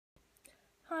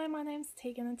Hi, my name's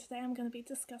Tegan and today I'm going to be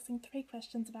discussing 3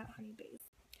 questions about honeybees.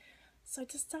 So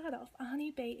to start off, a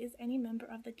honeybee is any member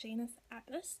of the genus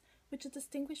Apis, which is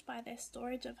distinguished by their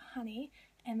storage of honey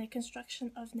and their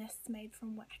construction of nests made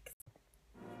from wax.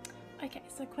 Okay,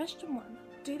 so question 1.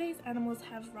 Do these animals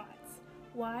have rights?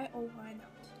 Why or why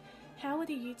not? How would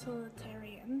a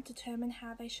utilitarian determine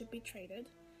how they should be treated?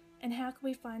 And how can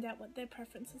we find out what their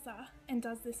preferences are? And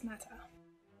does this matter?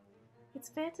 It's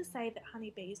fair to say that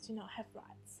honeybees do not have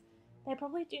rights. They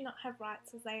probably do not have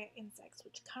rights as they are insects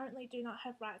which currently do not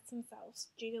have rights themselves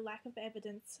due to lack of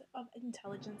evidence of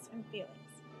intelligence and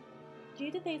feelings.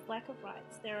 Due to these lack of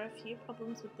rights, there are a few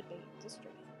problems with the bee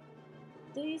industry.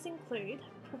 These include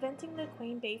preventing the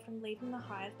queen bee from leaving the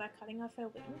hive by cutting off her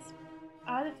wings,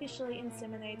 artificially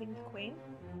inseminating the queen,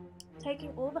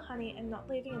 taking all the honey and not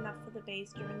leaving enough for the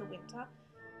bees during the winter,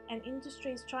 and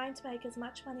industries trying to make as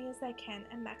much money as they can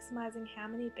and maximising how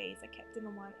many bees are kept in the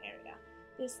one area.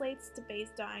 This leads to bees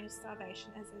dying of starvation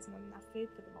as there's not enough food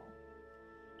for them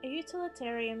all. A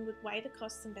utilitarian would weigh the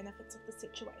costs and benefits of the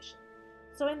situation.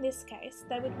 So in this case,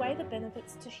 they would weigh the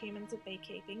benefits to humans of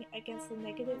beekeeping against the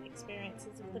negative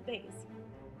experiences of the bees.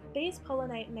 Bees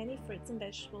pollinate many fruits and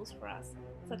vegetables for us,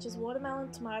 such as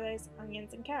watermelon, tomatoes,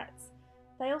 onions and carrots.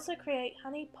 They also create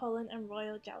honey, pollen and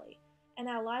royal jelly, and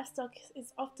our livestock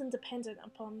is often dependent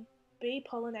upon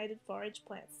bee-pollinated forage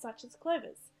plants such as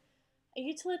clovers. A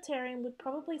utilitarian would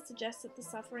probably suggest that the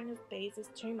suffering of bees is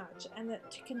too much and that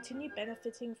to continue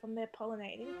benefiting from their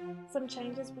pollinating, some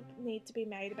changes would need to be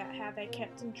made about how they're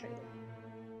kept and treated.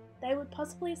 They would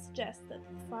possibly suggest that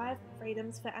the 5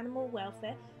 freedoms for animal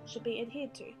welfare should be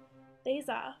adhered to. These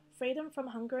are freedom from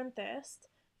hunger and thirst,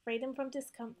 freedom from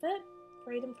discomfort,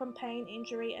 freedom from pain,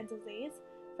 injury and disease,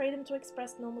 freedom to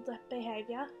express normal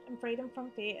behaviour, and freedom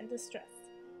from fear and distress.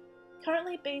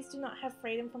 Currently, bees do not have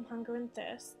freedom from hunger and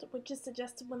thirst, which is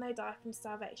suggested when they die from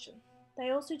starvation. They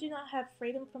also do not have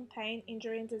freedom from pain,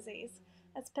 injury and disease,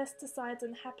 as pesticides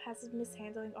and haphazard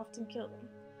mishandling often kill them.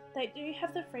 They do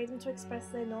have the freedom to express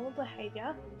their normal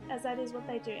behaviour, as that is what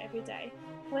they do every day.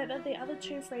 However, the other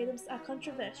 2 freedoms are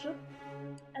controversial,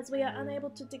 as we are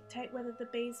unable to dictate whether the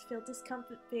bees feel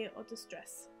discomfort, fear or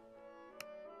distress.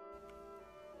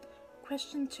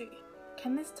 Question 2.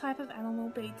 Can this type of animal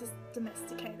be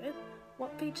domesticated?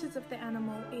 What features of the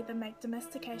animal either make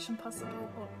domestication possible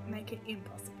or make it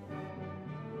impossible?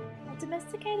 A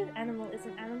domesticated animal is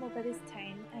an animal that is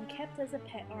tamed and kept as a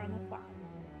pet or on a farm.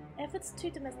 Efforts to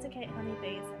domesticate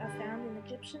honeybees are found in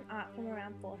Egyptian art from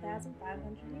around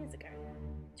 4,500 years ago.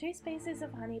 2 species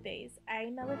of honeybees, A.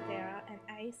 mellifera and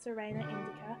A. serena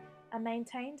indica, are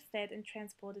maintained, fed and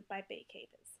transported by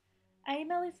beekeepers. A.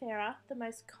 mellifera, the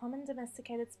most common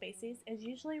domesticated species, is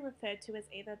usually referred to as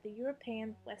either the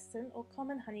European, Western or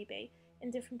common honeybee in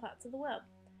different parts of the world.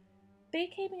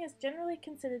 Beekeeping is generally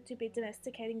considered to be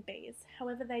domesticating bees,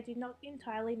 however they do not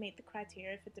entirely meet the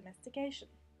criteria for domestication.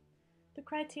 The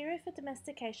criteria for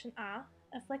domestication are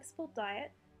a flexible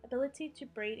diet, ability to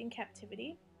breed in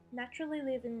captivity, naturally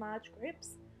live in large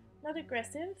groups, not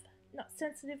aggressive, not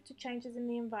sensitive to changes in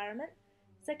the environment,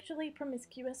 sexually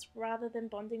promiscuous rather than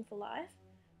bonding for life,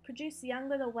 produce young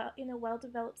that are in a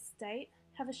well-developed state,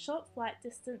 have a short flight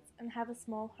distance and have a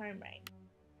small home range.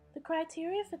 The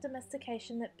criteria for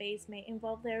domestication that bees meet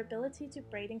involve their ability to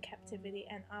breed in captivity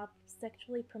and are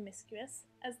sexually promiscuous,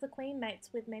 as the queen mates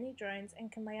with many drones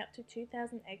and can lay up to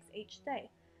 2,000 eggs each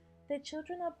day. Their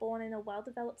children are born in a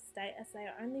well-developed state as they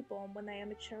are only born when they are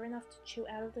mature enough to chew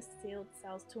out of the sealed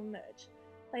cells to emerge.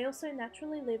 They also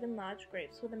naturally live in large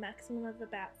groups with a maximum of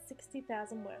about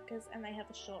 60,000 workers and they have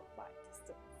a short flight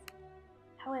distance.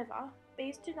 However,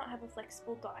 bees do not have a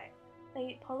flexible diet. They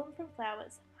eat pollen from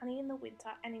flowers, honey in the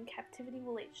winter, and in captivity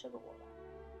will eat sugar water.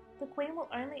 The queen will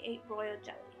only eat royal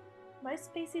jelly. Most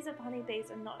species of honeybees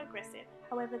are not aggressive,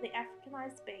 however the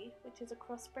Africanized bee, which is a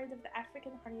crossbreed of the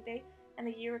African honeybee and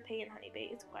the European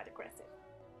honeybee, is quite aggressive.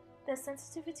 Their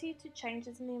sensitivity to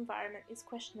changes in the environment is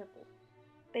questionable.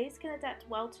 Bees can adapt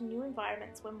well to new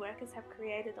environments when workers have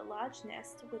created a large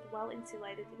nest with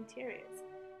well-insulated interiors.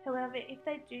 However, if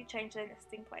they do change their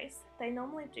nesting place, they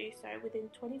normally do so within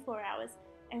 24 hours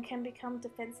and can become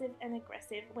defensive and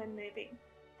aggressive when moving.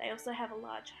 They also have a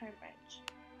large home range.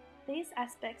 These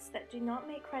aspects that do not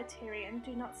meet criterion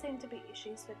do not seem to be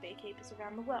issues for beekeepers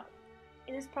around the world.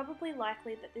 It is probably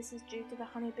likely that this is due to the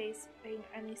honeybees being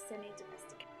only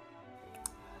semi-domesticated.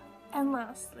 And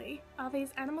lastly, are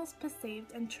these animals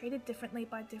perceived and treated differently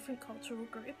by different cultural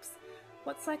groups?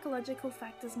 What psychological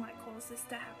factors might cause this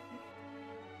to happen?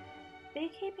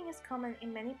 Beekeeping is common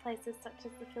in many places such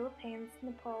as the Philippines,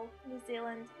 Nepal, New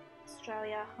Zealand,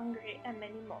 Australia, Hungary and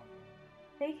many more.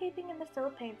 Beekeeping in the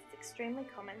Philippines is extremely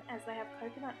common as they have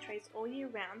coconut trees all year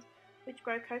round which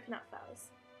grow coconut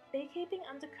flowers. Beekeeping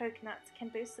under coconuts can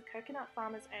boost the coconut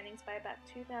farmers' earnings by about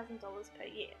 $2,000 per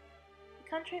year. The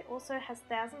country also has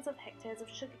thousands of hectares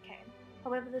of sugarcane,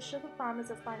 however the sugar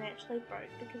farmers are financially broke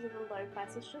because of the low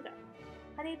price of sugar.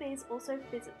 Honeybees also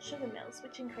visit sugar mills,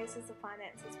 which increases the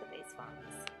finances for these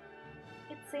farmers.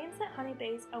 It seems that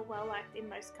honeybees are well liked in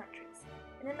most countries.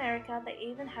 In America, they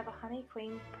even have a honey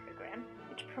queen program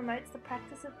which promotes the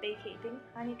practice of beekeeping,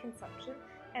 honey consumption,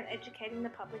 and educating the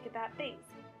public about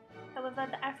bees. However,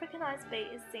 the Africanized bee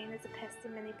is seen as a pest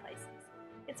in many places.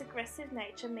 Its aggressive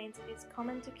nature means it is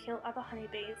common to kill other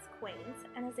honeybees' queens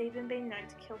and has even been known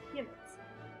to kill humans.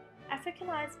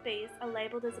 Africanized bees are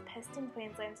labelled as a pest in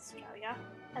Queensland, Australia,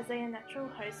 as they are natural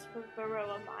hosts for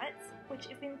varroa mites, which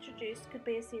if introduced could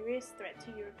be a serious threat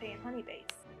to European honeybees.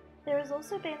 There has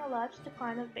also been a large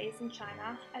decline of bees in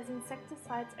China, as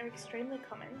insecticides are extremely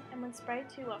common and when sprayed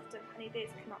too often, honeybees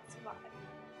cannot survive.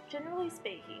 Generally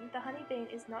speaking, the honeybee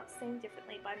is not seen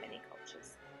differently by many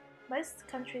cultures. Most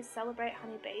countries celebrate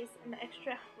honeybees and the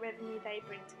extra revenue they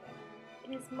bring to them.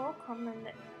 It is more common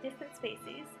that different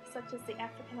species, such as the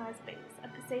Africanized bees, are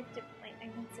perceived differently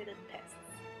and considered pests.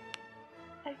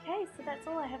 Okay, so that's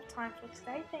all I have time for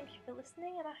today. Thank you for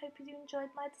listening and I hope you enjoyed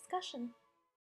my discussion.